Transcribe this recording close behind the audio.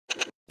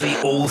The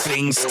All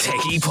Things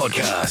Techie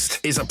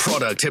podcast is a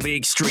product of the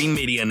Extreme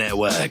Media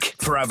Network.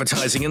 For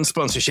advertising and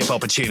sponsorship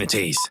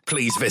opportunities,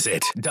 please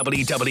visit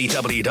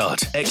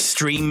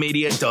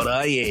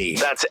www.extrememedia.ie.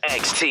 That's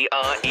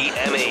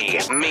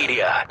XTREME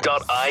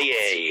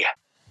media.ie.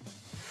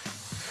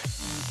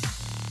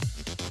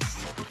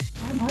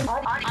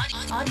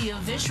 Audio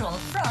visual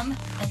from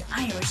an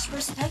Irish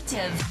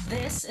perspective.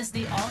 This is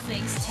the All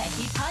Things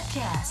Techie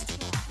podcast.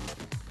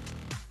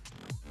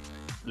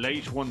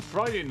 Late one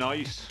Friday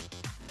night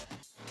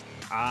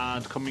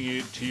and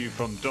coming to you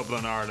from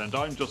Dublin, Ireland.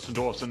 I'm Justin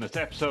Dawson. It's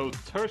episode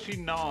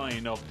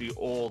 39 of the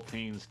All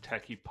Things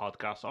Techie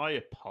podcast. I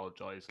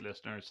apologise,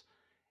 listeners.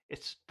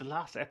 It's the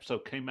last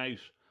episode came out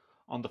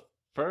on the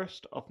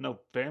 1st of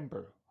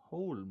November.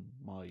 Oh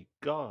my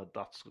God,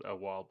 that's a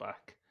while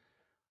back.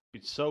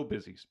 Been so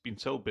busy.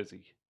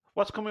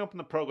 What's coming up in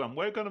the program?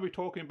 We're going to be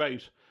talking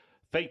about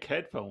fake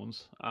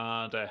headphones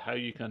and how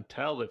you can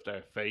tell if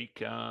they're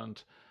fake,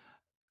 and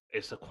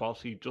is the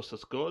quality just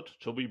as good?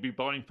 Should we be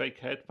buying fake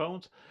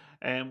headphones?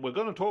 And we're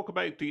going to talk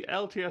about the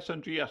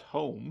LTSMG at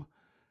home,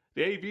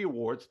 the AV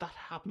Awards. That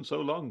happened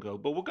so long ago,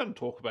 but we're going to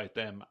talk about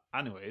them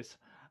anyways.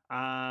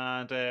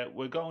 And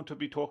we're going to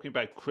be talking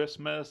about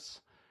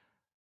Christmas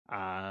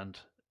and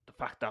the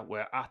fact that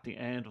we're at the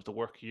end of the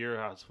work year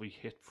as we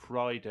hit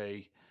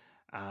Friday,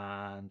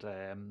 and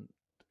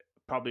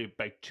probably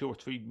about 2 or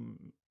 3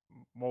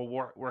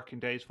 more working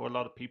days for a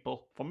lot of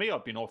people. For me,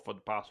 I've been off for the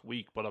past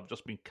week, but I've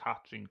just been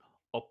catching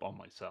up on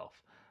myself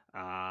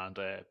and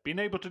being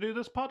able to do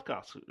this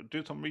podcast,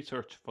 do some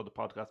research for the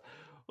podcast.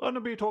 We're going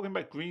to be talking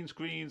about green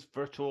screens,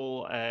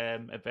 virtual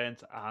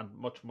events, and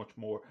much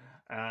more.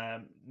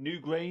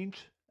 Newgrange,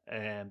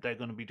 they're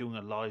going to be doing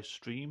a live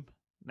stream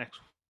next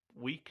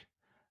week,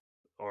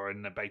 or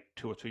in about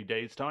 2 or 3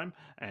 days time.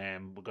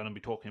 We're going to be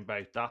talking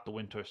about that, the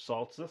winter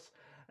solstice.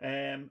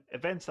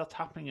 Events that's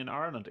happening in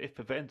Ireland, if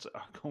events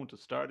are going to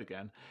start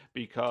again,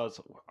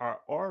 because our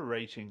R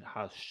rating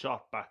has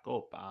shot back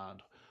up,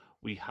 and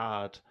we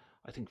had,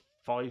 I think,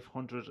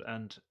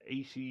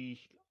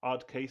 580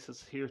 odd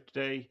cases here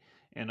today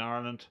in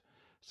Ireland.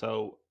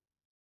 So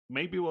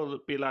maybe we'll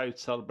be allowed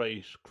to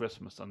celebrate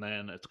Christmas, and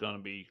then it's going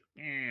to be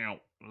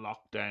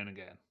locked down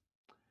again.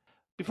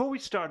 Before we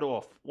start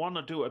off, want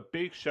to do a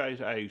big shout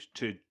out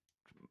to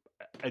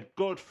a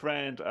good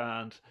friend,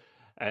 and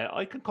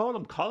I can call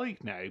him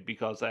colleague now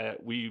because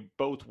we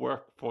both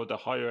work for the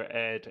Higher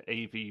Ed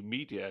AV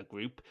Media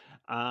Group,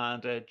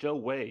 and Joe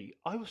Way.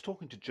 I was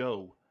talking to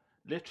Joe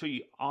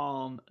literally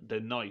on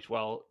the night,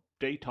 well,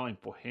 daytime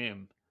for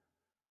him,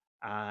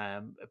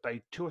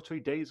 about 2 or 3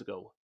 days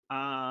ago,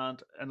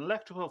 and an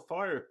electrical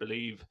fire, I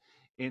believe,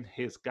 in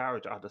his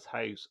garage at his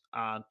house,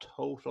 and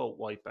total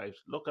wipeout.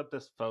 Look at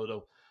this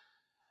photo.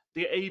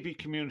 The AV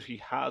community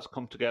has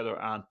come together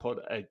and put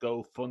a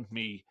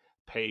GoFundMe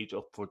page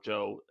up for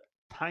Joe.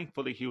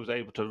 Thankfully, he was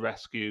able to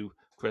rescue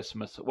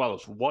Christmas. Well,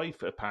 his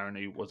wife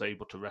apparently was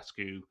able to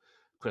rescue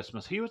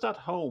Christmas. He was at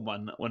home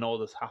when all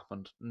this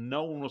happened.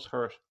 No one was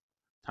hurt.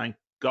 Thank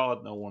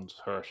God no one's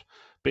hurt.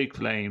 Big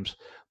flames,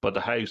 but the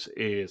house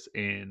is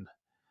in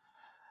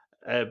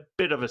a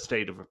bit of a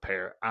state of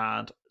repair.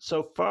 And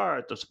so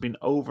far, there's been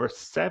over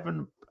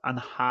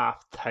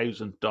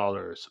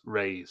 $7,500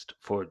 raised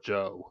for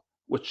Joe,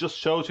 which just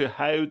shows you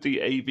how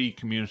the AV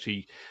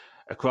community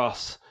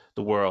across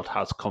the world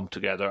has come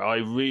together. I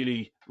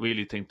really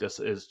think this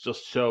is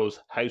just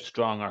shows how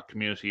strong our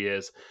community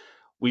is.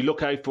 We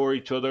look out for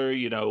each other,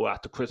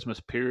 at the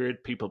Christmas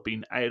period, people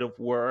being out of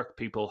work,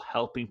 people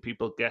helping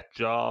people get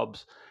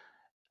jobs.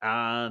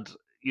 And,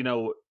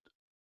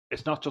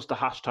 it's not just the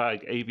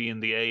hashtag AV in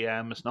the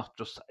AM, it's not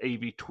just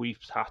AV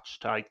Tweets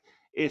hashtag,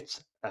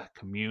 it's a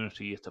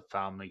community, it's a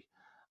family.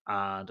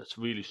 And it's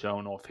really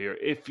showing off here.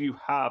 If you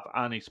have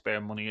any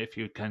spare money, if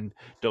you can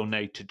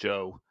donate to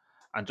Joe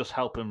and just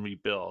help him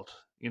rebuild,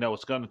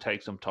 it's going to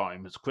take some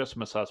time. His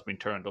Christmas has been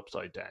turned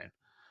upside down.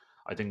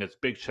 I think it's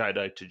a big shout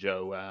out to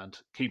Joe and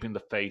keeping the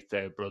faith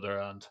there,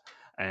 brother,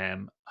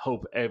 and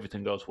hope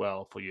everything goes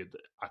well for you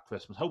at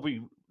Christmas. Hope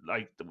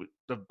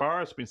the bar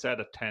has been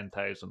set at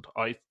 10,000.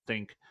 I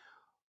think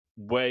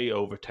way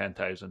over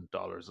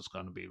 $10,000 is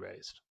going to be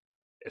raised.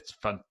 It's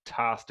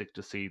fantastic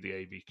to see the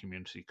AV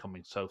community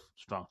coming so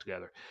strong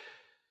together.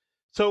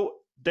 So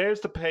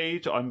there's the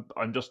page. I'm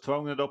just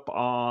throwing it up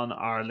on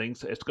our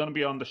links. It's going to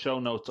be on the show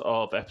notes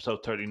of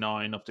episode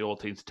 39 of the All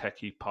Things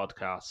Techie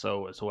podcast.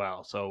 So as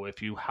well. So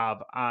if you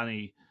have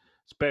any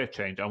spare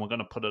change, and we're going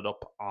to put it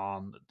up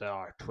on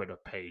our Twitter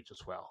page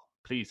as well.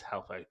 Please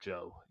help out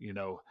Joe.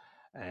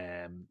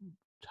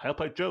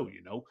 Help out Joe.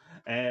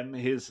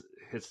 His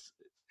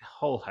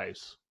whole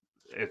house.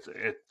 It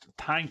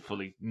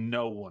thankfully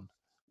no one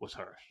was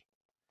hurt.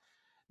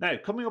 Now,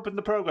 coming up in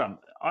the program,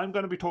 I'm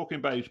going to be talking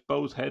about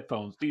Bose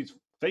headphones, these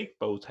fake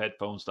Bose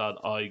headphones that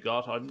I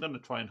got. I'm going to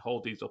try and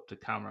hold these up to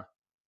camera.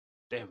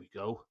 There we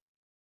go.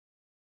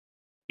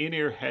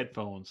 In-ear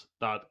headphones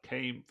that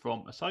came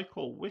from a site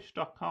called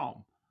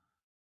wish.com.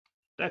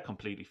 They're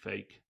completely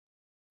fake.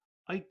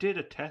 I did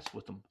a test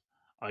with them.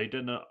 I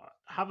didn't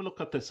have a look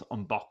at this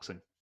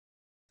unboxing.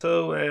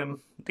 So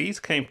these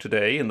came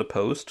today in the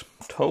post.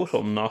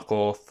 Total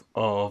knockoff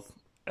of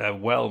a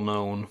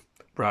well-known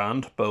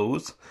brand,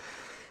 Bose.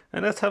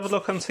 And let's have a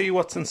look and see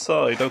what's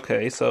inside.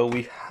 Okay, so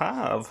we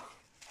have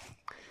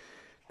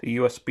the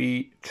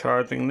USB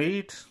charging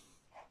lead.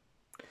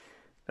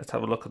 Let's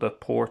have a look at the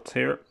ports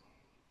here.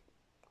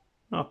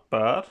 Not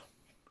bad.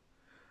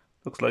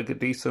 Looks like a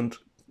decent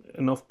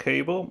enough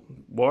cable.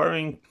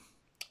 Wiring,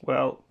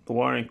 well, the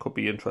wiring could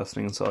be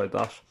interesting inside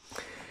that.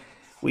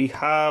 We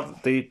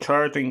have the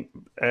charging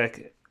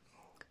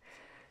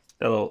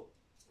little,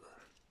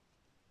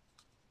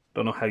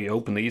 don't know how you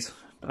open these,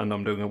 and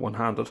I'm doing it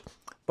one-handed.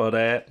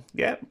 But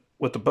yeah,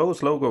 with the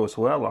Bose logo as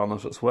well on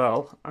it as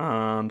well,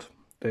 and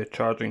the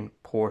charging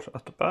port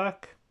at the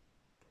back.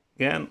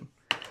 Again,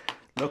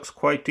 looks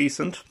quite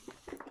decent.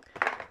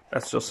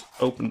 Let's just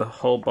open the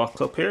whole box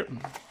up here,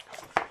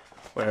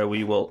 where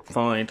we will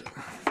find,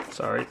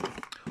 sorry,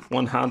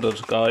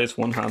 one-handed guys,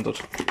 one-handed.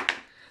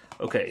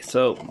 Okay,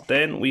 so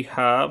then we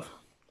have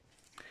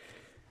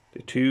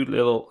the two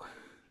little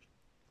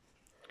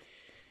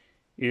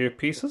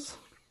earpieces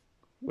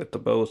with the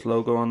Bose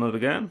logo on it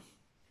again.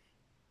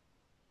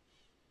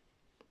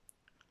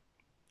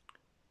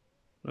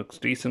 Looks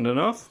decent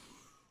enough.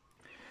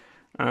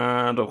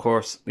 And of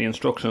course the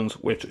instructions,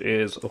 which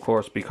is of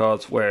course,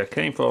 because where it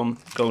came from,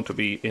 going to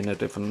be in a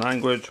different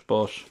language,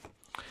 but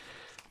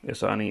is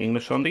there any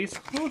English on these?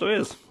 Oh, there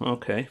is.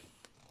 Okay.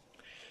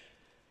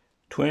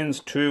 Twins,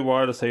 true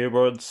wireless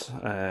earbuds,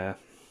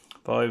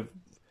 5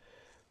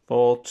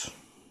 volt,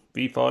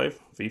 V5,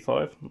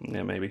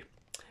 yeah, maybe.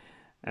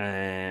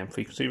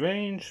 Frequency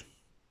range,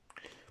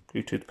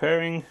 Bluetooth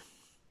pairing.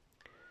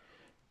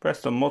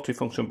 Press the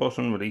multifunction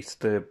button, release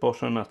the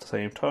button at the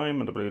same time,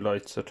 and the blue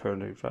lights are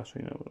turned to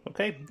flashing.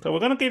 Okay, so we're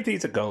going to give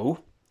these a go,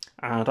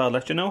 and I'll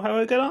let you know how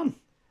I get on.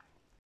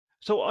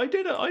 So I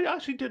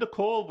actually did a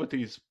call with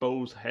these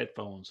Bose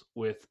headphones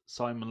with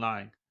Simon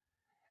Lang.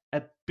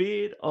 A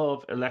bit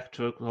of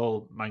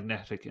electrical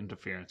magnetic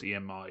interference,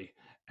 EMI,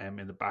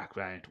 in the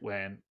background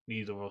when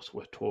neither of us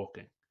were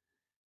talking.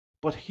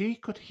 But he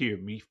could hear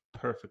me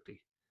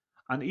perfectly.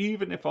 And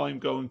even if I'm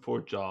going for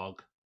a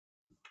jog,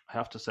 I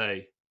have to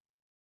say,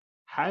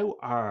 how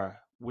are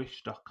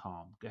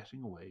Wish.com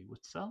getting away with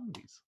selling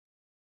these?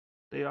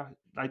 They are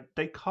like,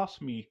 they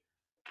cost me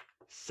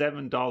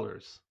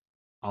 $7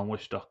 on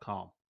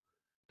Wish.com.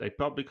 They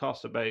probably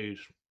cost about, I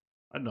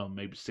don't know,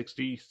 maybe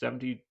 60,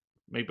 70,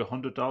 maybe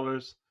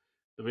 $100,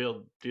 the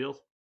real deal.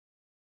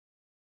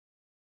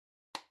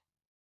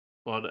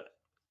 But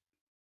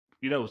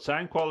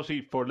sound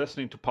quality for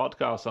listening to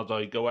podcasts as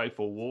I go out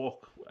for a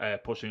walk,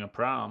 pushing a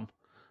pram,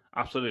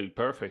 absolutely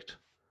perfect.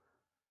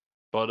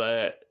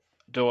 But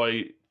do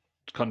I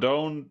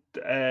condone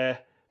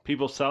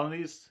people selling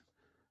these?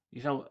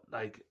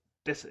 Like,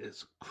 this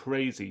is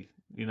crazy.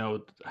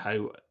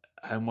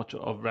 How much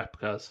of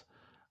replicas,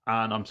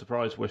 and I'm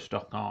surprised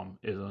Wish.com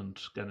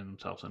isn't getting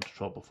themselves into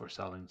trouble for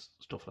selling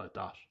stuff like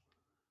that.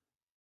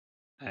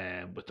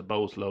 With the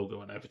Bose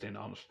logo and everything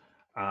on it,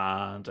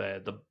 and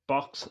the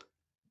box,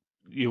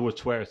 you would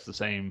swear it's the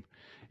same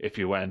if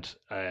you went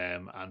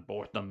and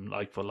bought them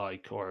like for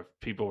like, or if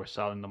people were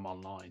selling them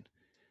online,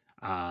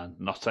 and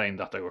not saying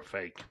that they were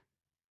fake.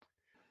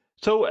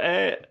 So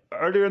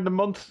earlier in the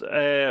month,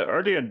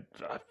 earlier in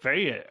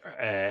very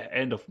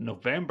end of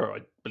November,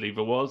 I believe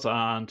it was,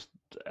 and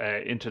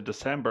into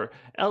December,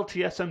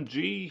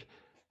 LTSMG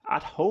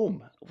at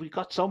home. We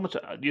got so much.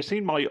 You've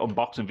seen my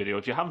unboxing video.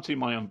 If you haven't seen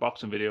my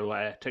unboxing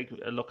video, take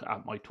a look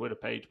at my Twitter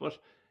page. But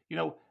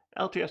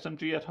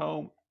LTSMG at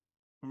home,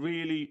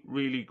 really,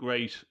 really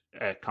great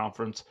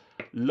conference.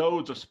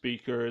 Loads of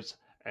speakers.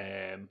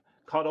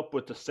 Caught up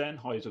with the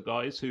Sennheiser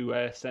guys who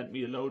sent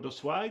me a load of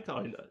swag,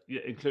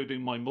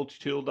 including my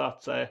multi-tool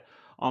that's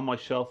on my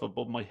shelf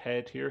above my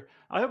head here.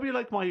 I hope you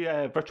like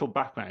my virtual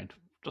background.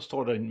 Just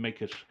thought I'd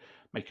make it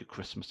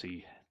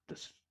Christmassy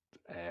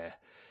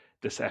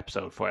this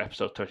episode, for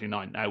episode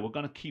 39. Now we're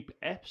going to keep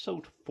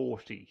episode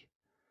 40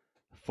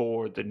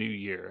 for the new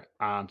year,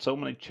 and so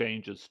many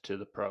changes to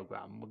the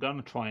program. We're going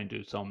to try and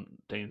do some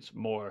things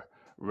more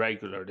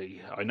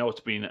regularly. I know it's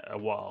been a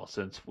while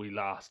since we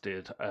last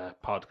did a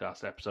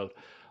podcast episode,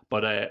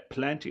 but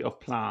plenty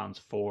of plans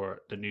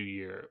for the new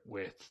year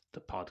with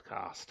the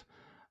podcast,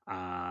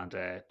 and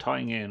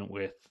tying in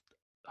with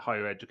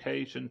higher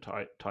education,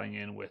 tying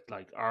in with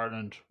like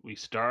Ireland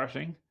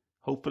restarting,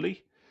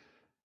 hopefully,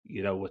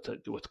 with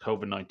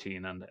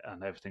COVID-19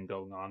 and everything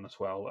going on as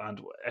well, and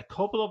a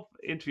couple of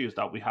interviews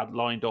that we had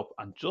lined up.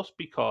 And just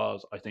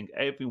because I think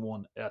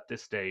everyone at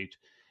this stage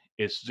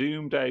is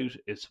zoomed out,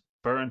 is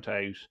burnt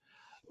out,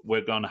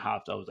 we're going to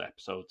have those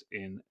episodes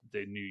in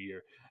the new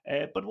year.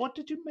 But what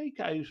did you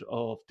make out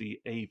of the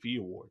AV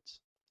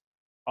Awards?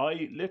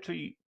 I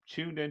literally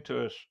tuned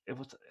into it. It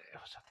was.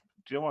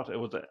 Do you know what? It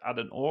was at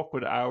an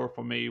awkward hour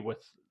for me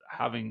with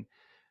having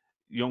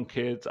young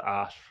kids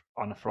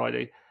on a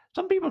Friday.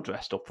 Some people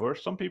dressed up for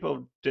it. Some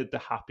people did the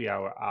happy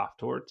hour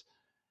afterwards.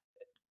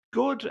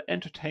 Good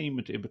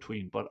entertainment in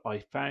between, but I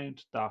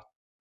found that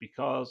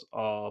because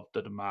of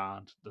the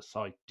demand, the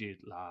site did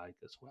lag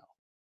as well.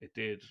 It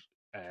did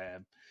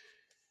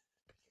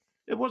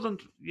It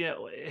wasn't,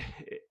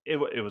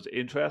 it was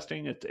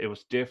interesting. It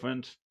was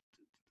different.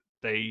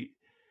 They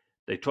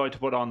they tried to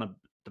put on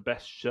the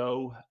best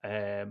show,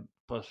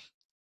 but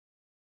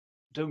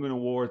doing an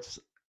awards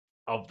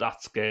of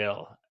that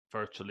scale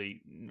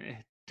virtually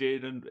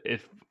didn't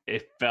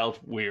it felt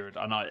weird,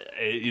 and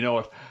you know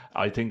what,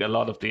 I think a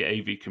lot of the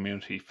AV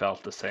community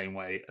felt the same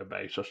way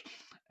about it.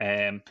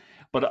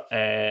 But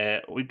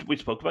we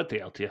spoke about the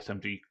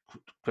LTSMG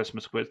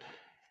Christmas quiz.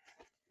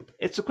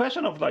 It's a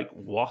question of like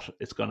what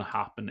is going to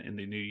happen in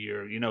the new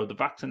year. You know, the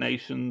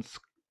vaccinations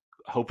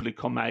hopefully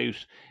come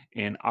out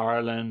in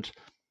Ireland,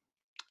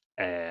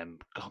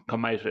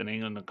 come out in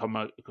England, and come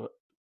out.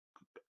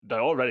 They're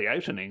already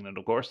out in England,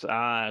 of course.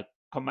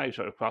 Come out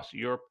across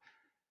Europe.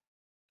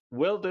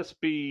 Will this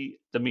be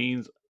the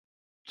means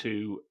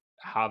to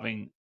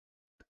having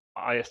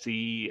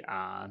ISE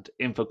and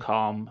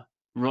Infocom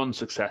run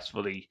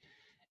successfully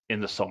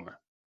in the summer?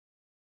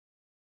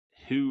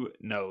 Who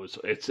knows?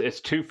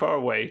 It's too far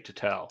away to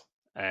tell.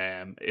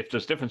 If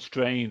there's different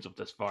strains of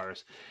this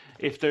virus,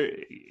 if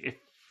they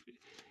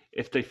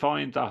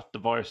find that the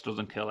virus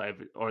doesn't kill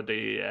or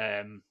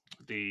the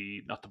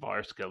not the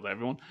virus kills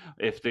everyone,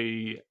 if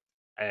the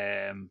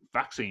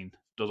vaccine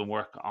doesn't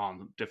work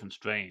on different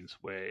strains,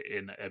 we're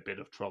in a bit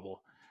of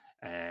trouble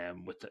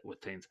with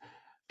things.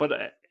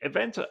 But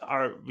events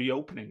are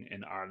reopening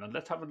in Ireland.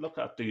 Let's have a look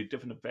at the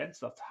different events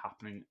that's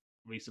happening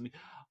recently.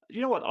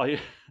 You know what, I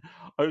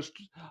was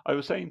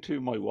saying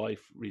to my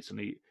wife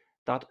recently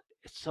that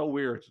it's so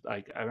weird.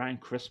 Like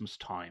around Christmas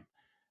time,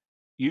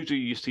 usually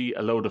you see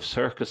a load of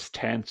circus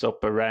tents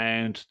up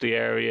around the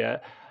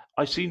area.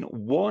 I've seen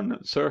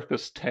one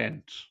circus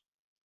tent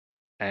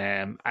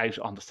out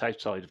on the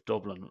south side of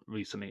Dublin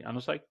recently, and I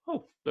was like,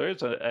 oh,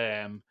 there's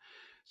a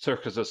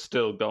circus that's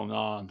still going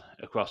on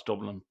across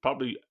Dublin,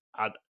 probably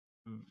at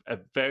a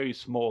very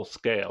small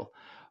scale,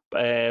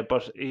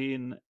 but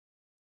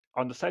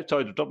on the south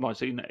side of Dublin, I've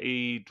seen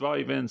a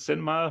drive-in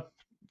cinema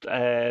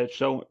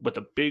show with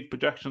a big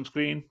projection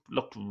screen.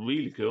 Looked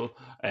really cool.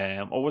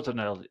 Or was it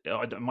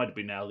it might have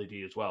been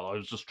LED as well. I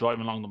was just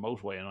driving along the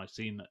motorway and I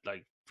seen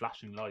like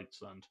flashing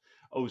lights, and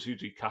always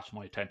usually catch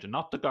my attention.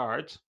 Not the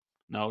guards,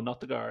 no,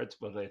 not the guards,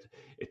 but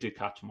it did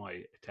catch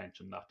my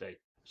attention that day.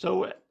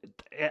 So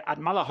at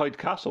Malahide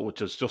Castle,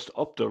 which is just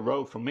up the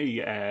road from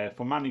me,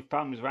 for many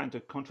families around the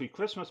country,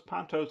 Christmas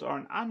pantos are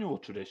an annual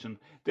tradition.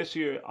 This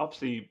year,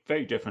 obviously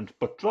very different,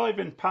 but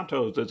drive-in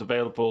pantos is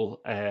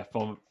available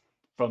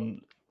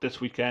from this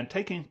weekend,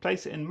 taking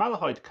place in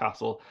Malahide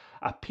Castle.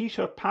 A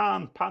Peter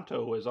Pan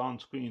panto is on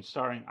screen,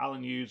 starring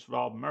Alan Hughes,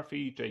 Rob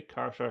Murphy, Jake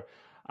Carter,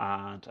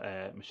 and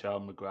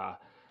Michelle McGrath.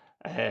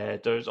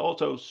 There's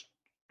also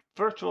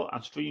virtual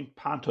and streamed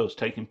pantos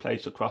taking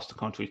place across the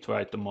country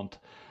throughout the month.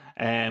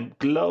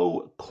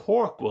 Glow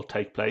Cork will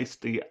take place,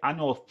 the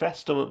annual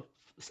festival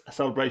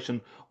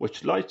celebration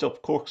which lights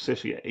up Cork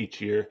City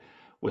each year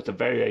with a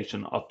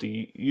variation of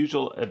the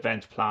usual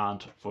event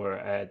planned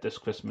for this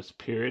Christmas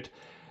period.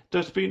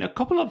 There's been a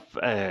couple of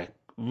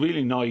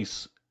really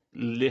nice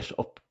lit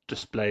up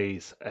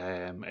displays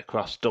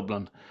across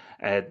Dublin.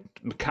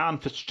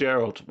 McCann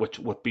Fitzgerald, which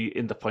would be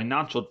in the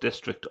financial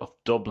district of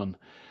Dublin,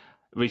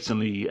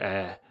 recently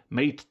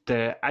made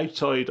the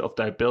outside of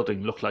their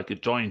building look like a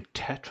giant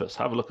Tetris.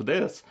 Have a look at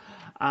this.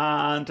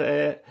 And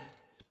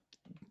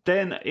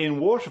then in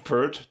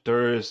Waterford,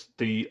 there's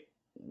the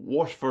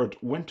Waterford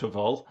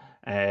Winterval.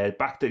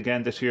 Back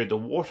again this year, the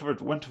Waterford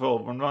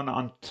Winterval will run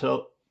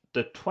until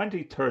the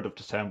 23rd of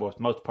December, with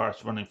most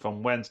parts running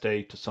from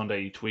Wednesday to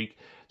Sunday each week.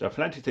 There are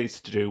plenty of things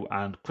to do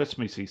and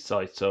Christmassy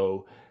sights,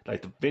 so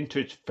like the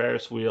vintage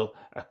Ferris wheel,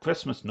 a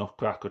Christmas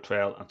nutcracker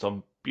trail, and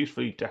some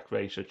beautifully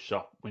decorated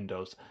shop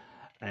windows.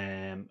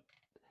 And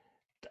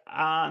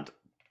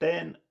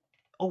then,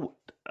 I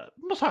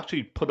must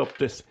actually put up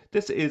this.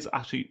 This is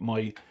actually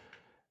my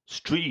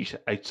street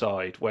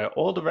outside, where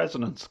all the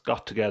residents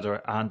got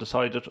together and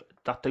decided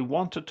that they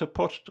wanted to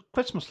put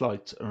Christmas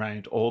lights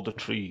around all the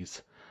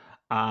trees.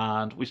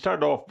 And we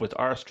started off with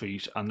our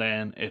street, and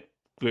then it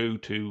grew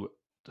to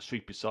the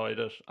street beside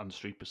it and the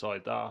street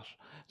beside that.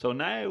 So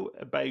now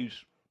about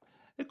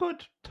a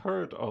good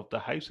third of the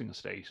housing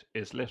estate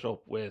is lit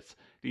up with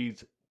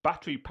these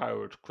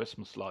battery-powered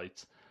Christmas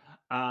lights.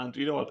 And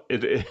you know what?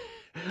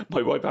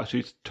 My wife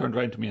actually turned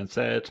around to me and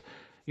said,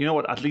 you know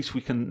what, at least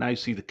we can now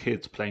see the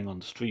kids playing on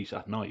the street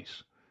at night.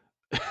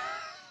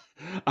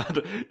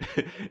 And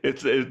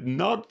it's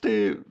not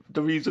the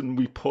reason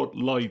we put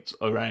lights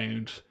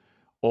around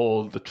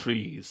all the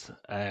trees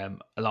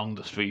along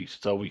the street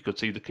so we could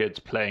see the kids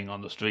playing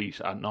on the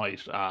street at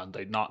night, and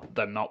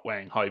they're not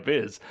wearing high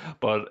vis,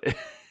 but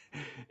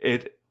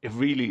it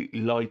really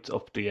lights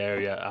up the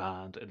area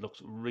and it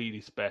looks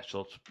really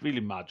special. It's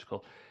really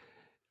magical.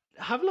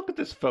 Have a look at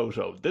this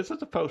photo. This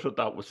is a photo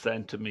that was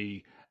sent to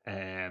me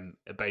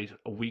about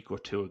a week or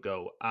two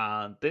ago,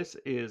 and this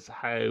is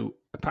how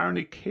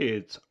apparently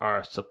kids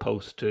are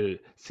supposed to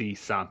see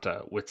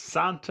Santa, with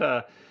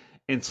Santa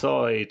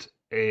inside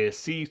a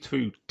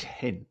see-through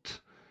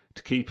tent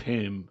to keep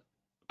him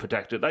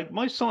protected. Like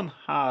my son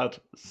had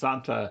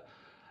Santa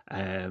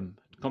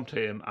come to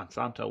him, and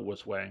Santa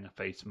was wearing a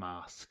face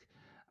mask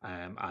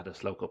at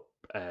his local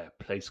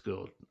play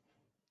school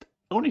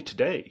only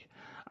today.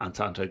 And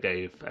Santa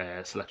gave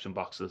selection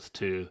boxes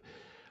to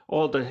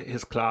all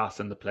his class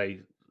in the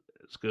play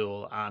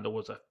school, and it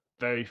was a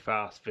very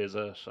fast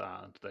visit,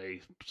 and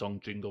they sung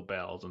jingle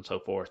bells and so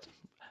forth.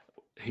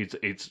 He's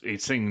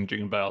singing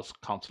jingle bells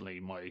constantly,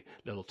 my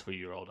little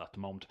 3-year-old at the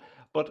moment.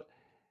 But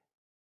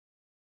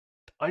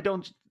I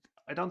don't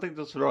think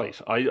that's right.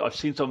 I've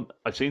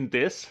seen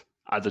this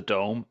as a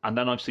dome, and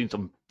then I've seen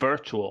some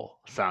virtual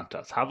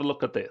Santas. Have a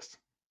look at this.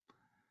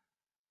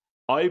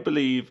 I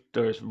believe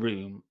there's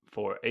room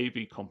for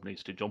AV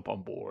companies to jump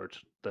on board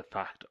the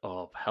fact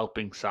of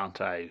helping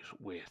Santa out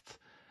with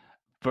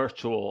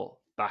virtual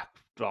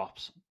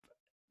backdrops.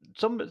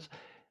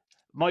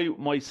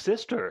 My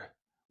sister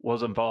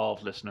was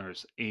involved,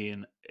 listeners,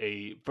 in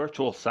a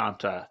virtual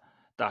Santa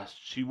that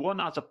she won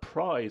as a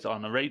prize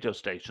on a radio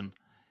station.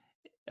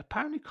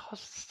 Apparently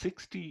cost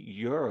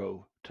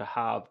 €60 to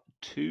have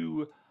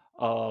two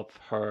of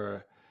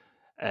her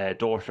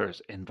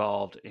daughters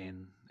involved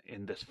in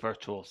this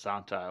virtual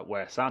Santa,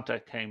 where Santa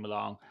came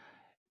along.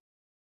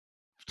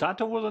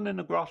 Santa wasn't in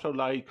a grotto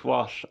like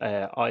what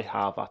I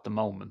have at the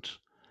moment.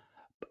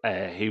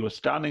 He was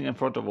standing in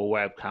front of a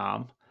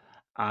webcam,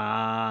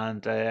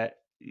 and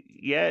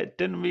yeah, it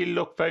didn't really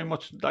look very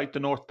much like the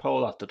North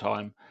Pole at the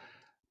time,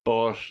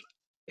 but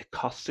it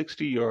cost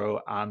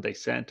 €60, and they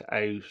sent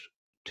out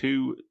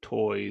two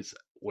toys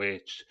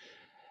which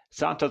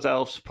Santa's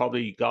elves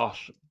probably got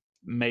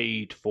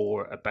made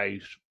for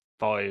about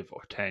 €5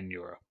 or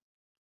 €10.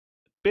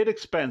 Bit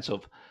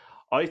expensive.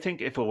 I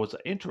think if it was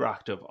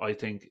interactive, I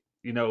think,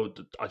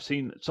 I've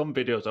seen some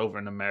videos over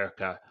in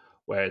America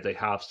where they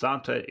have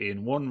Santa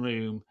in one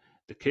room,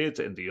 the kids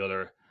in the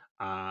other,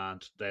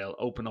 and they'll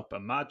open up a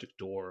magic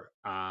door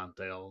and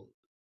they'll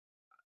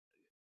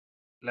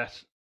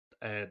let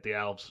the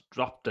elves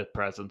drop the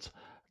presents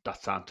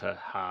that Santa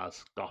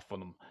has got for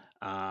them.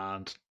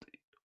 And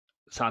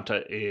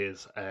Santa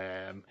is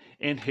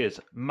in his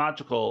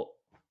magical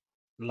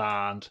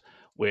land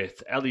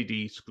with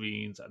LED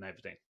screens and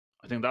everything.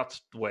 I think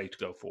that's the way to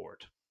go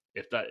forward.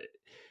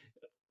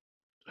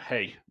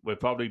 Hey, we're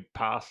probably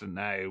past it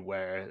now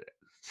where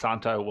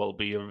Santa will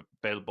be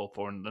available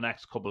for the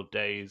next couple of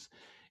days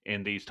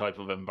in these type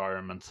of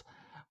environments.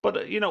 But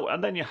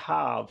and then you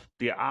have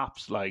the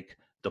apps like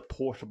the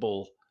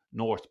Portable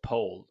North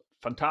Pole.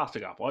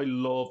 Fantastic app. I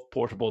love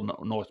Portable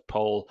North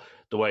Pole,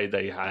 the way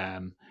they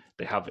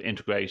have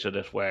integrated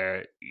it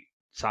where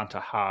Santa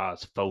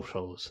has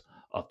photos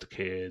of the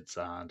kids,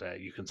 and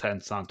you can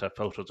send Santa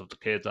photos of the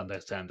kids and they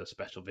send a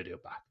special video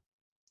back.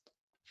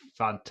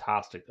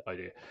 Fantastic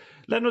idea.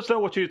 Let us know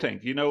what you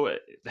think.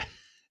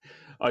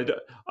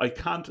 I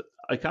can't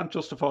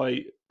justify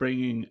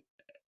bringing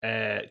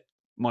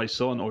my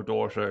son or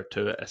daughter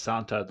to a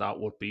Santa that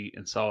would be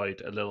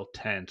inside a little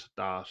tent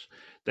that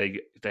they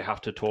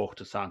have to talk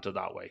to Santa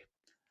that way.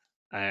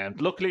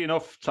 And luckily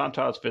enough,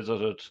 Santa has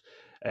visited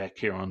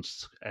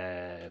Kieran's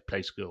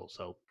play school,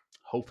 so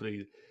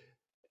hopefully,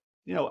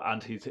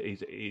 and he's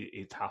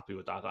happy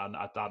with that, and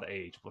at that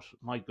age. But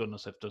my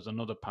goodness, if there's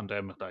another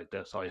pandemic like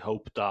this, I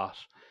hope that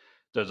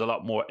there's a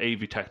lot more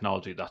AV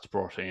technology that's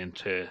brought in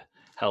to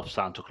help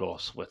Santa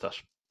Claus with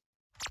it.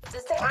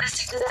 Does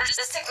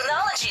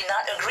technology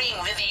not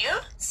agreeing with you?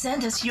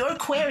 Send us your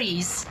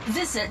queries.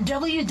 Visit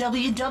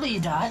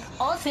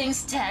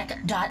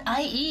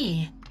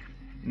www.allthingstech.ie.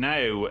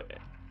 Now,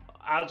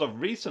 as of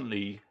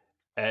recently,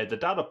 the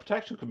Data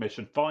Protection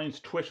Commission fines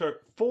Twitter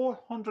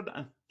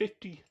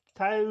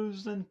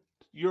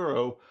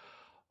 €450,000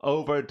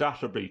 over a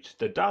data breach.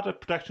 The Data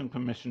Protection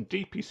Commission,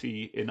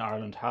 DPC, in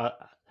Ireland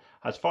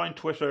has fined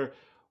Twitter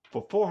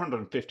for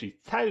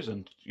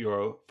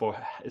 €450,000 for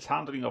its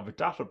handling of a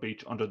data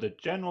breach under the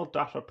General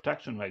Data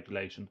Protection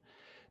Regulation.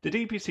 The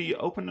DPC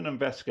opened an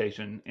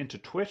investigation into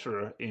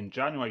Twitter in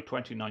January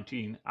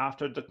 2019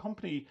 after the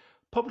company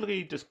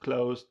publicly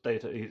disclosed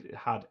that it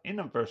had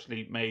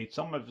inadvertently made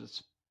some of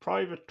its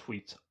private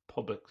tweets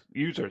public,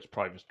 users'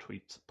 private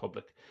tweets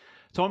public.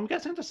 So I'm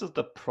guessing this is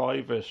the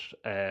private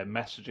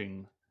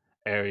messaging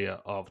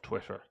area of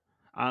Twitter.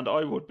 And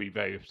I would be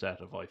very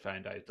upset if I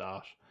found out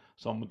that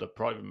some of the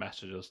private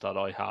messages that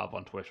I have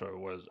on Twitter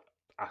was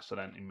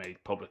accidentally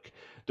made public.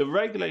 The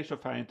regulator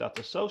found that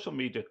the social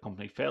media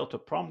company failed to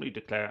promptly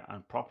declare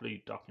and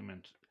properly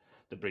document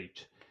the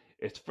breach.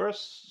 Its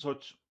first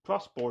such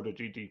cross-border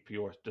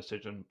GDPR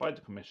decision by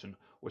the Commission,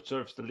 which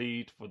serves the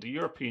lead for the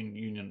European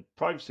Union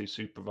Privacy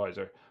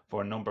Supervisor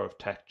for a number of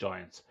tech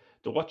giants.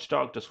 The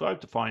watchdog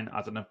described the fine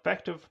as an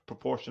effective,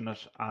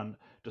 proportionate and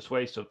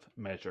dissuasive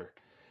measure.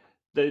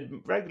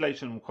 The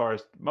regulation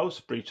requires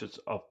most breaches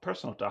of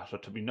personal data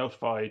to be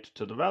notified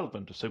to the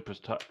relevant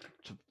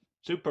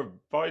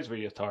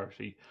supervisory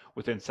authority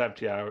within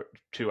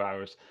 72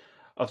 hours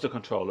of the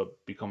controller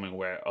becoming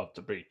aware of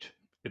the breach.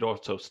 It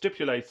also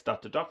stipulates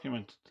that they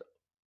document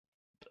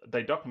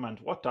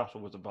what data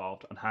was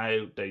involved and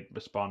how they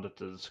responded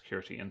to the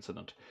security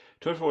incident.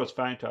 Twitter was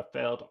found to have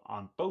failed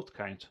on both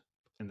counts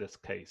in this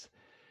case.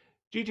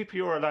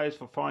 GDPR allows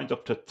for fines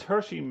up to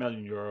 €30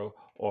 million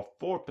or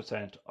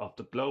 4% of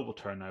the global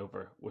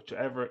turnover,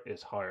 whichever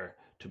is higher,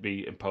 to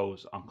be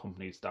imposed on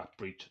companies that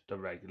breach the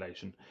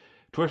regulation.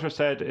 Twitter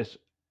said it's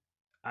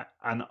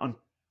an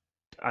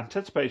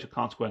anticipated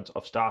consequence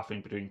of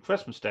staffing between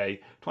Christmas Day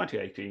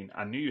 2018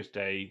 and New Year's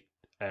Day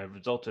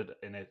resulted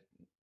in it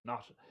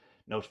not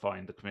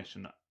notifying the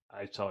Commission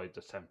outside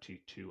the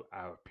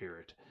 72-hour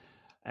period.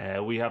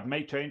 We have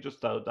made changes,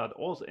 though, that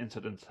all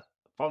incidents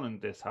following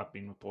this have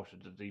been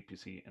reported to the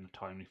DPC in a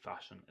timely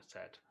fashion, it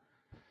said.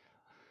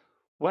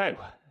 Wow.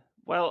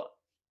 Well,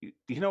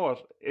 you know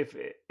what? If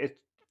it's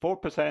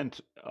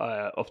 4%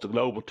 of the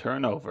global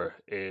turnover,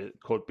 it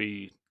could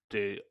be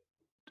the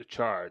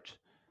charge.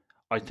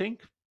 I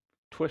think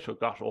Twitter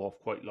got off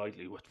quite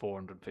lightly with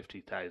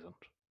 450,000.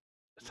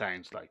 It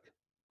sounds like.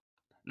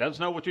 Let us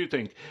know what you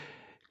think.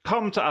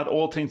 Comment at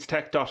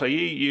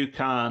allthingstech.ie. You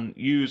can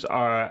use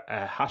our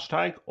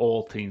hashtag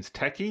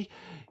allthingstechy.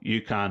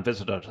 You can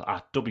visit us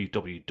at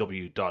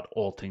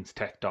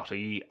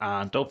www.allthingstech.ie,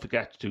 and don't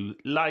forget to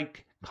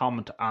like,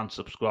 comment and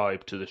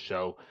subscribe to the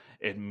show.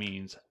 It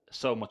means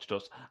so much to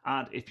us.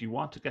 And if you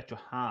want to get your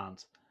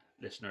hands,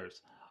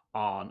 listeners,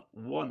 on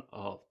one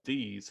of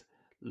these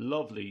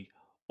lovely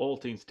All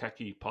Things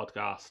Techie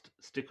podcast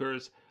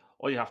stickers,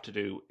 all you have to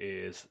do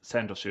is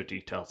send us your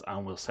details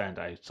and we'll send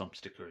out some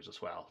stickers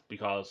as well,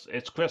 because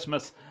it's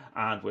Christmas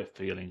and we're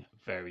feeling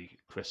very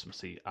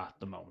Christmassy at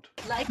the moment.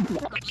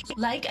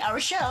 Like our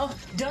show,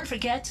 don't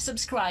forget to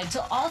subscribe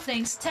to All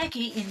Things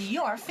Techie in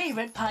your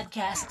favorite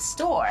podcast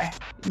store.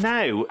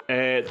 Now,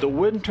 the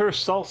winter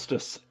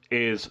solstice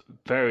is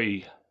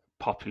very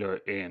popular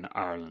in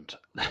Ireland.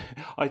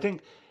 I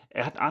think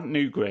at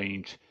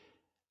Newgrange,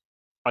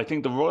 I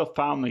think the royal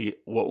family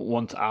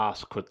once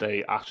asked could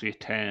they actually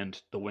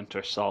attend the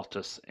winter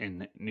solstice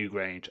in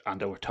Newgrange,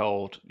 and they were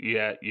told,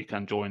 yeah, you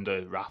can join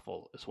the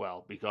raffle as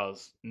well,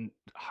 because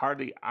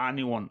hardly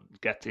anyone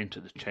gets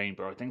into the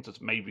chamber. I think there's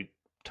maybe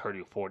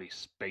 30 or 40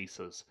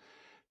 spaces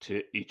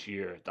to each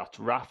year that's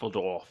raffled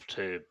off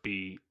to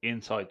be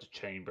inside the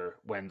chamber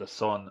when the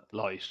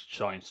sunlight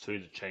shines through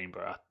the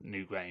chamber at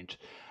Newgrange.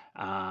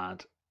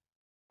 And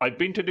I've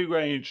been to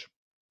Newgrange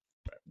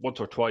once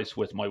or twice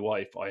with my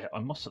wife. I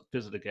must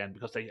visit again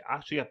because they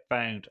actually have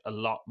found a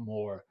lot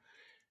more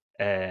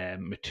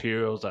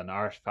materials and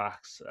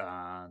artifacts,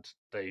 and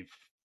they've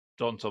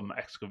done some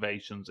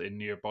excavations in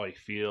nearby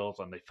fields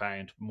and they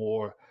found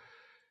more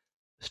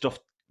stuff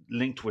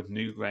linked with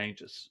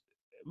Newgrange. It's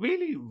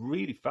really,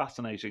 really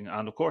fascinating.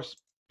 And of course,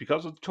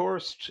 because of the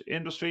tourist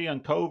industry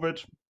and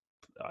COVID,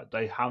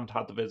 they haven't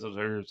had the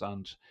visitors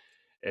and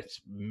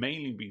it's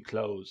mainly been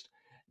closed.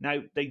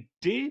 Now, they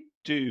did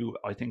do,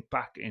 I think,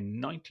 back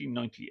in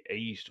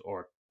 1998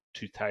 or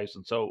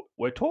 2000. So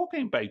we're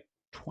talking about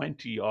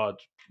 20 odd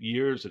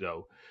years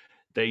ago.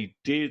 They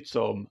did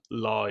some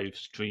live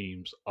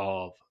streams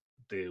of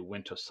the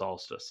winter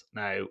solstice.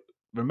 Now,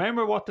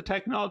 remember what the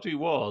technology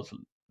was,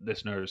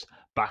 listeners,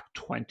 back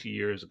 20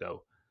 years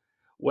ago.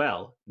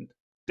 Well,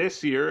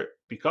 this year,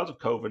 because of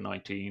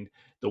COVID-19,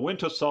 the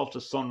winter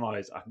solstice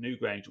sunrise at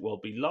Newgrange will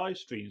be live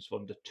streams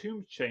from the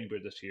Tomb Chamber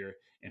this year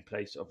in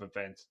place of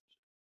an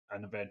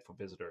event for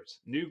visitors.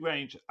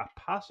 Newgrange, a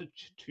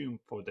passage tomb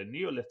for the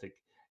Neolithic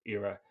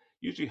era,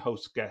 usually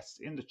hosts guests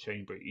in the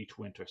chamber each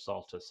winter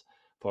solstice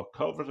for a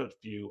coveted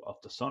view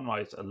of the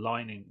sunrise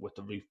aligning with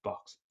the roof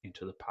box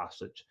into the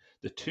passage.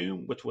 The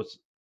tomb, which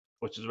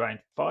is around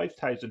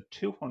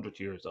 5,200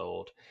 years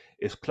old,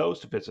 is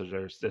closed to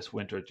visitors this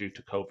winter due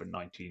to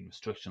COVID-19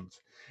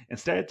 restrictions.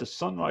 Instead, the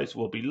sunrise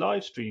will be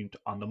live streamed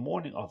on the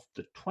morning of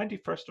the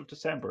 21st of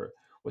December,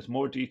 with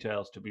more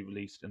details to be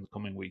released in the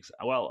coming weeks.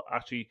 Well,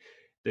 actually,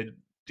 the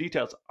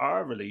details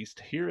are released.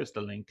 Here is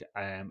the link.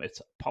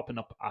 It's popping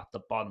up at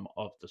the bottom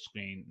of the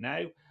screen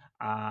now.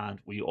 And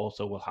we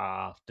also will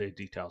have the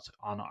details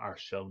on our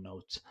show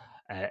notes,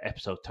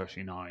 episode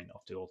 39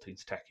 of the All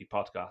Things Techie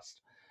podcast.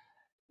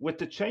 With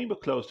the chamber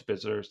closed to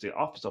visitors, the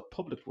Office of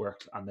Public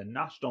Works and the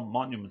National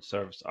Monument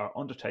Service are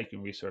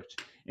undertaking research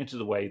into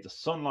the way the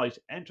sunlight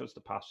enters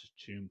the passage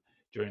tomb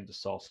during the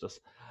solstice.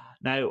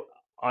 Now,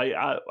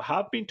 I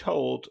have been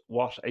told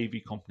what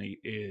AV company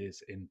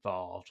is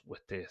involved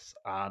with this,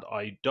 and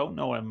I don't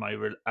know am I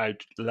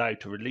allowed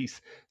to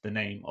release the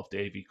name of the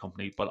AV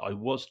company, but I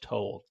was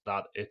told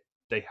that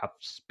they have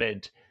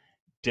spent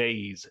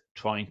days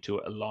trying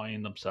to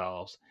align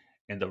themselves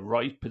in the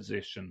right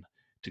position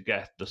to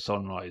get the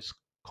sunrise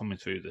coming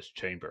through this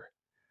chamber.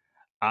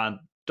 And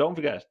don't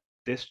forget,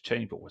 this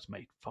chamber was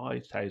made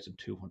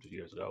 5,200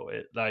 years ago.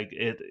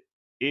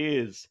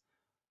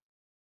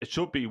 It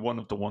should be one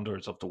of the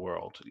wonders of the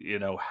world. You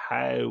know,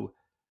 how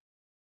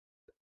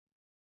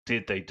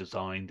did they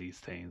design these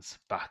things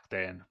back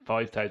then,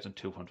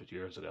 5,200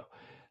 years ago?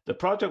 The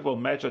project will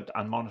measure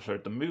and monitor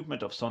the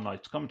movement of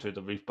sunlight coming through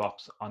the roof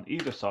box on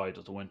either side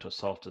of the winter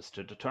solstice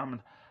to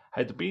determine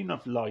how the beam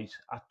of light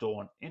at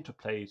dawn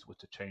interplays with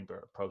the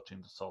chamber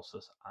approaching the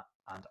solstice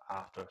and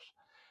after it.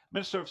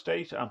 Minister of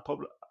State and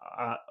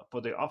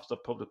for the Office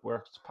of Public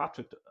Works,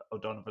 Patrick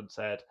O'Donovan,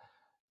 said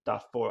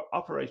that for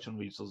operational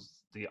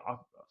reasons, the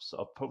Office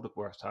of Public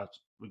Works has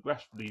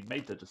regretfully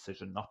made the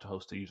decision not to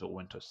host the usual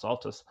winter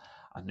solstice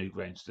at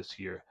Newgrange this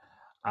year.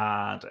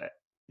 And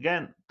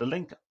again, the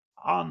link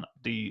on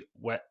the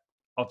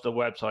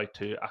website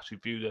to actually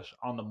view this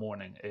on the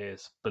morning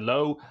is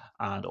below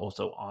and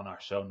also on our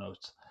show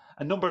notes.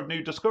 A number of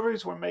new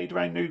discoveries were made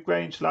around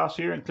Newgrange last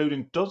year,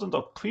 including dozens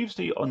of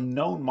previously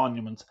unknown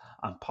monuments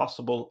and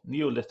possible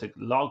Neolithic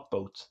log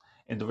boats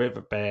in the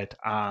riverbed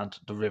and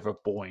the River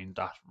Boyne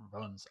that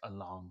runs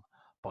along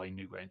by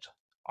Newgrange.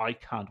 I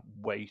can't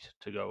wait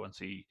to go and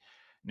see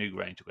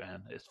Newgrange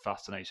again. It's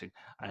fascinating.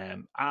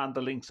 And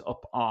the link's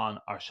up on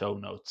our show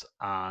notes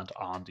and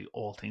on the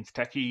All Things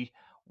Techie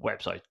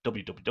website,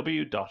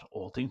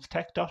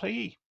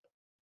 www.allthingstech.ie.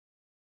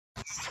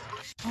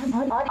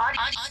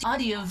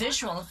 Audio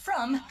visual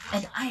from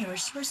an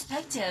Irish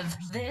perspective.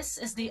 This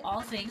is the All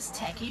Things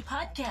Techie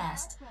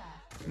podcast.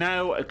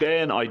 Now,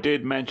 again, I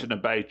did mention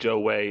about Joe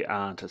Way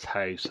and his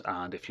house,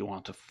 and if you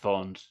want to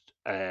fund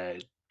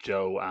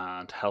Joe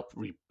and help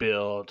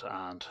rebuild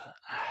and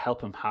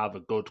help him have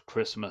a good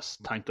Christmas,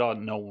 thank God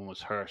no one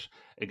was hurt.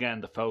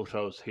 Again, the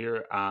photos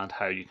here and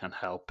how you can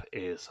help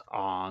is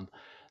on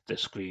the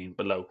screen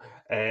below.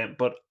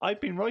 But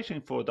I've been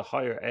writing for the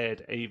Higher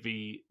Ed AV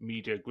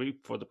Media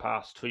Group for the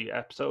past 3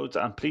 episodes,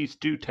 and please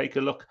do take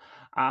a look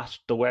at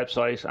the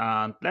website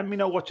and let me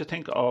know what you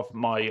think of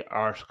my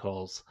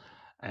articles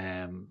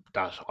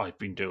that I've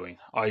been doing.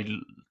 I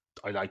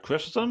like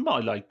criticism,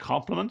 I like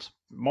compliments,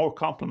 more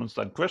compliments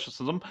than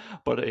criticism,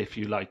 but if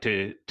you like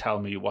to tell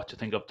me what you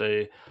think of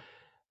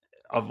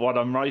what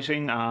I'm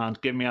writing and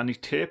give me any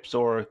tips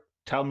or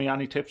tell me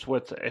any tips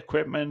with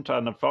equipment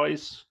and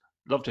advice,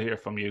 love to hear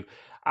from you.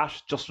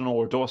 At Justin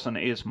Orr Dawson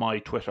is my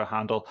Twitter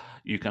handle.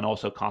 You can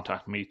also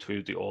contact me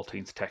through the All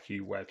Things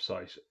Techie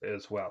website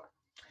as well.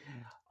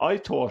 I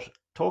thought,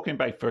 talking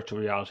about virtual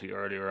reality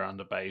earlier and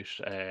about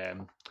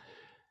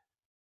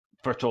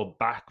virtual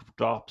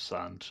backdrops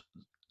and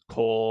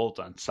calls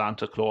and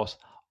Santa Claus,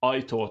 I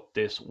thought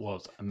this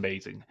was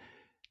amazing.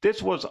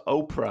 This was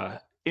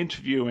Oprah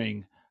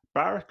interviewing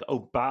Barack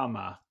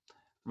Obama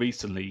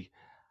recently,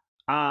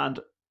 and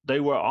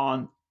they were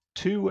on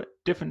 2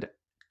 different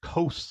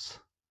coasts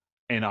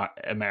in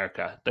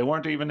America. They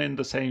weren't even in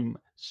the same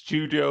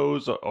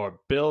studios or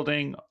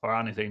building or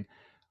anything.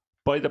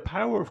 By the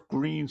power of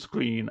green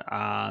screen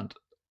and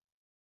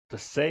the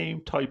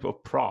same type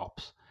of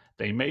props,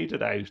 they made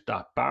it out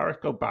that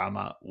Barack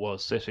Obama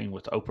was sitting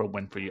with Oprah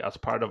Winfrey as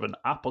part of an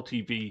Apple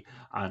TV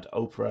and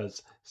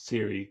Oprah's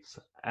series.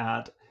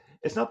 And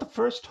it's not the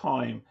first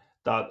time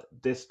that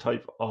this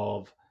type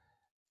of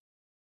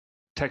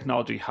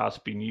technology has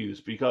been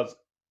used, because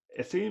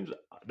it seems,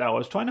 now I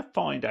was trying to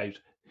find out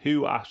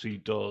who actually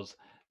does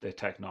the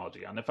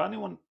technology. And if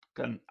anyone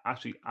can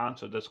actually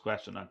answer this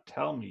question and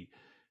tell me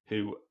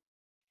who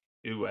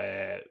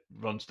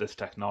runs this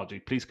technology,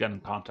 please get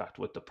in contact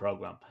with the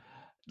program.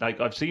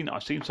 Like I've seen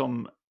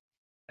some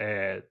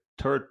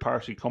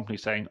third-party company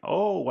saying,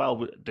 "Oh,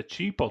 well, the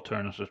cheap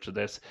alternative to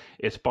this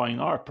is buying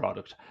our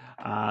product."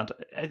 And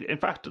in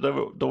fact, there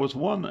was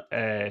one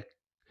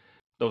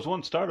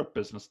startup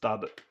business that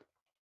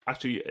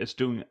actually is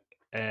doing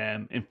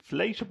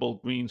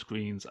inflatable green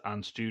screens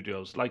and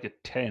studios, like a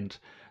tent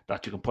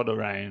that you can put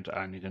around,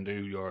 and you can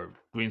do your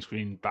green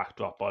screen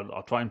backdrop.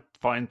 I'll try and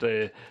find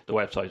the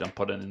website and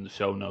put it in the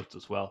show notes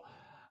as well.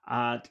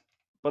 But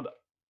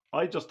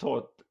I just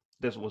thought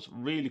this was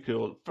really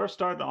cool. First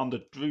started on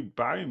the Drew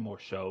Barrymore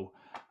show,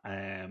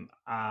 and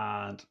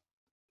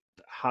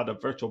had a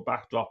virtual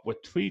backdrop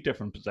with 3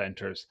 different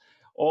presenters,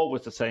 all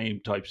with the same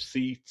type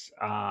seats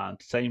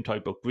and same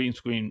type of green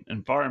screen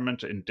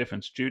environment in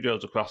different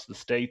studios across the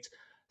States,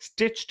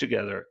 stitched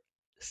together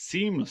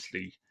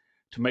seamlessly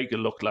to make it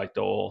look like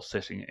they're all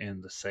sitting in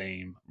the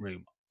same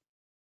room.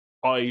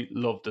 I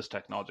love this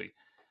technology.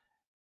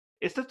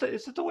 Is it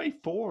the way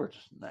forward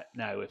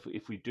now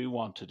if we do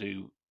want to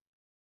do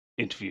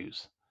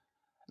interviews?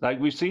 Like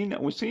we've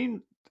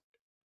seen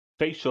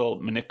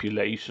facial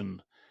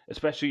manipulation,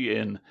 especially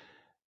in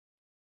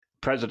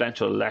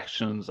presidential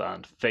elections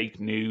and fake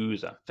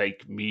news and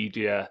fake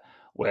media,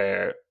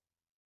 where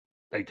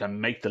they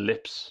can make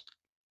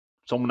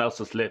someone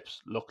else's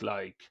lips look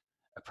like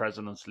a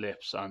president's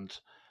lips and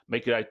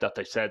make it out that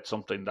they said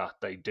something that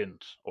they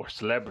didn't, or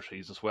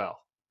celebrities as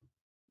well.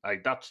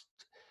 Like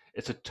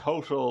it's a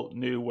total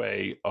new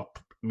way of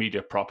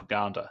media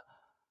propaganda.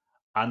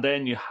 And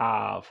then you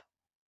have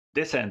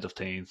this end of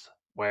things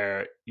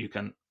where you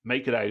can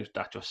make it out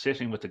that you're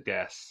sitting with the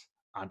guests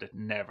and it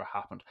never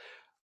happened.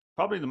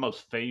 Probably the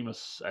most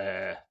famous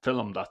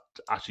film that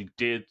actually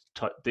did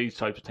these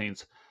types of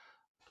things.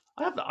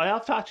 I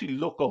have to actually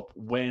look up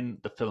when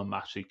the film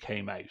actually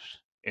came out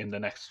in the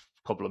next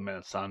couple of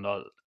minutes.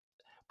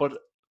 But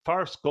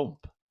Forrest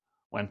Gump,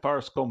 when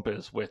Forrest Gump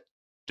is with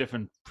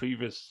different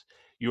previous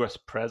US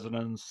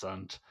presidents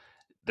and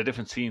the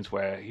different scenes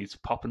where he's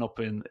popping up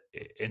in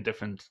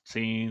different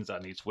scenes,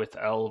 and he's with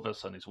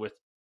Elvis and he's with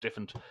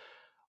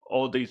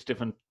all these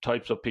different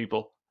types of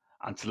people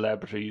and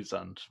celebrities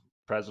and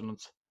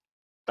presidents.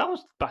 That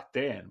was back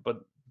then,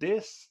 but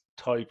this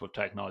type of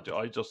technology,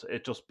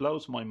 it just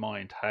blows my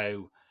mind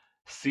how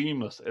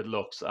seamless it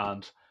looks.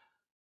 And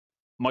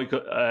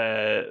Michael,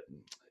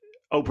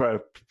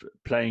 Oprah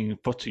playing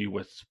footy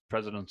with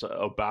President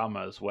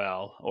Obama as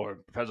well, or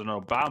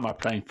President Obama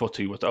playing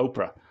footy with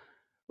Oprah.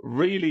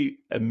 Really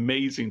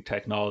amazing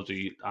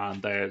technology,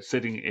 and they're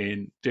sitting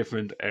in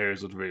different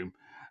areas of the room.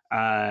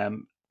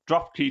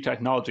 Drop key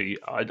technology.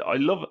 I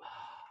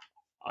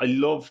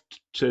love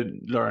to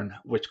learn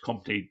which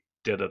company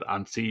did it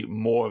and see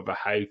more of a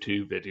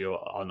how-to video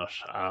on it,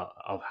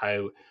 of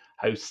how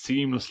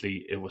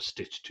seamlessly it was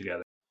stitched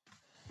together.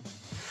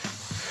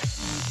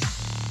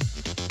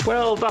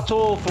 Well, that's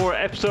all for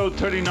episode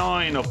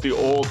 39 of the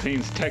All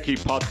Things Techie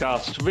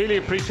podcast. Really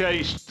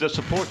appreciate the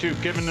support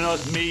you've given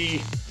me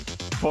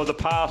for the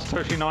past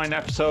 39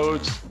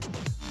 episodes.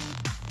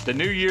 The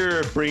new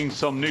year brings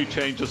some new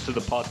changes to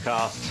the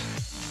podcast.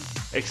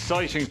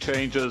 Exciting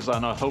changes,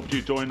 and I hope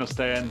you join us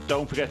then.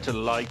 Don't forget to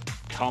like,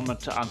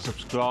 comment and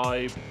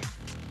subscribe.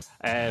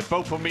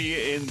 Vote for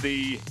me in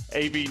the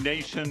AV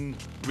Nation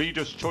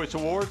Reader's Choice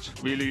Awards.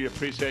 Really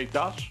appreciate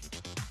that.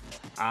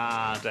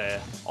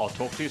 And I'll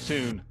talk to you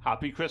soon.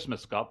 Happy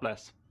Christmas. God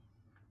bless.